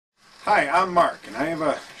Hi, I'm Mark, and I have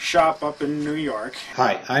a shop up in New York.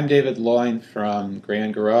 Hi, I'm David Loyne from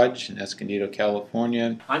Grand Garage in Escondido,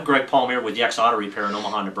 California. I'm Greg Palmier with Yex Auto Repair in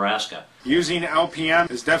Omaha, Nebraska. Using LPM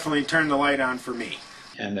has definitely turned the light on for me.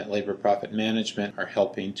 And that Labor Profit Management are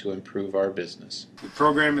helping to improve our business. The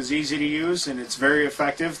program is easy to use and it's very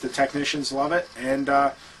effective. The technicians love it, and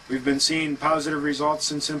we've been seeing positive results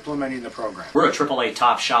since implementing the program. We're a AAA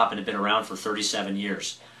top shop and have been around for 37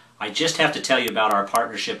 years. I just have to tell you about our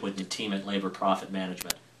partnership with the team at Labor Profit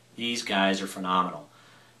Management. These guys are phenomenal.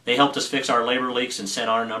 They helped us fix our labor leaks and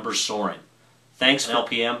sent our numbers soaring. Thanks,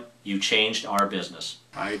 LPM. You changed our business.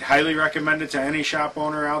 I'd highly recommend it to any shop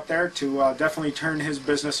owner out there to definitely turn his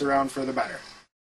business around for the better.